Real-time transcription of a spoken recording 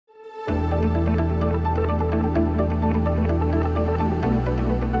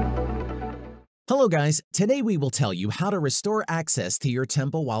Hello guys, today we will tell you how to restore access to your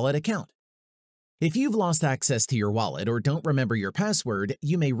Temple Wallet account. If you've lost access to your wallet or don't remember your password,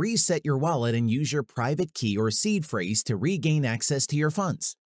 you may reset your wallet and use your private key or seed phrase to regain access to your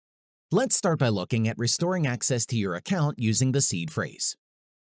funds. Let's start by looking at restoring access to your account using the seed phrase.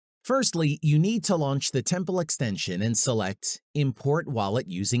 Firstly, you need to launch the Temple extension and select Import Wallet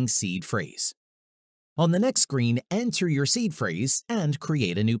using seed phrase. On the next screen, enter your seed phrase and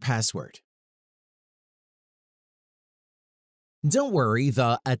create a new password. Don't worry,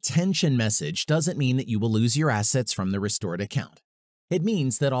 the attention message doesn't mean that you will lose your assets from the restored account. It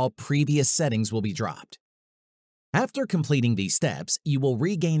means that all previous settings will be dropped. After completing these steps, you will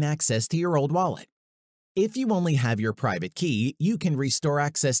regain access to your old wallet. If you only have your private key, you can restore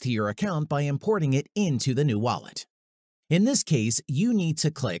access to your account by importing it into the new wallet. In this case, you need to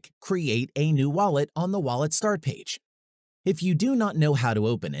click Create a New Wallet on the Wallet Start page. If you do not know how to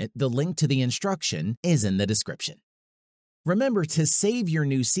open it, the link to the instruction is in the description. Remember to save your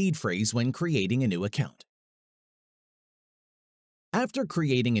new seed phrase when creating a new account. After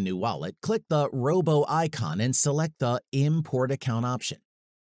creating a new wallet, click the robo icon and select the Import Account option.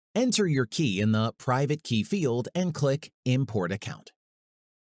 Enter your key in the Private Key field and click Import Account.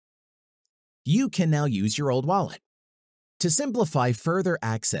 You can now use your old wallet. To simplify further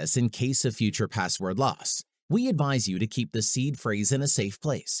access in case of future password loss, we advise you to keep the seed phrase in a safe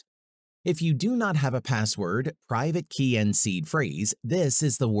place. If you do not have a password, private key, and seed phrase, this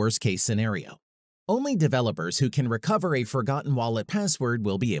is the worst-case scenario. Only developers who can recover a forgotten wallet password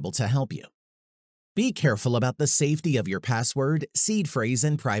will be able to help you. Be careful about the safety of your password, seed phrase,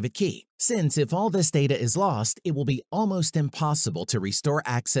 and private key, since if all this data is lost, it will be almost impossible to restore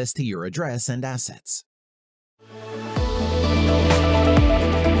access to your address and assets.